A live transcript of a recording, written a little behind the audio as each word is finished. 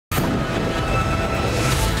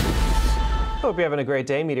Hope you're having a great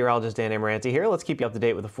day. Meteorologist Dan Amaranti here. Let's keep you up to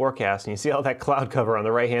date with the forecast. And you see all that cloud cover on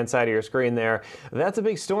the right-hand side of your screen there. That's a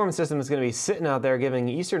big storm system that's going to be sitting out there giving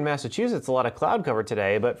eastern Massachusetts a lot of cloud cover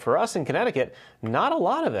today. But for us in Connecticut, not a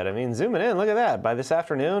lot of it. I mean, zooming in, look at that. By this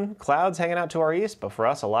afternoon, clouds hanging out to our east, but for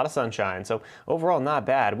us, a lot of sunshine. So overall, not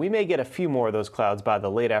bad. We may get a few more of those clouds by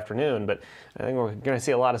the late afternoon, but I think we're going to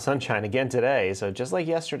see a lot of sunshine again today. So just like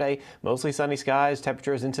yesterday, mostly sunny skies,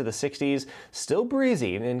 temperatures into the 60s, still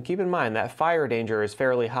breezy. And keep in mind that fire danger is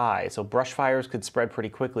fairly high, so brush fires could spread pretty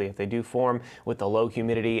quickly if they do form with the low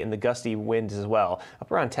humidity and the gusty winds as well.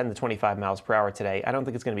 Up around 10 to 25 miles per hour today. I don't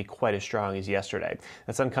think it's going to be quite as strong as yesterday.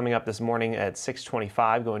 The sun coming up this morning at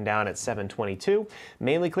 6:25, going down at 7:22.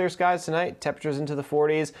 Mainly clear skies tonight, temperatures into the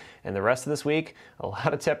 40s, and the rest of this week, a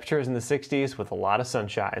lot of temperatures in the 60s with a lot of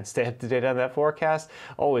sunshine. Stay up to date on that forecast,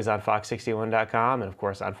 always on Fox61.com and of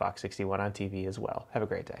course on Fox 61 on TV as well. Have a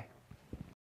great day.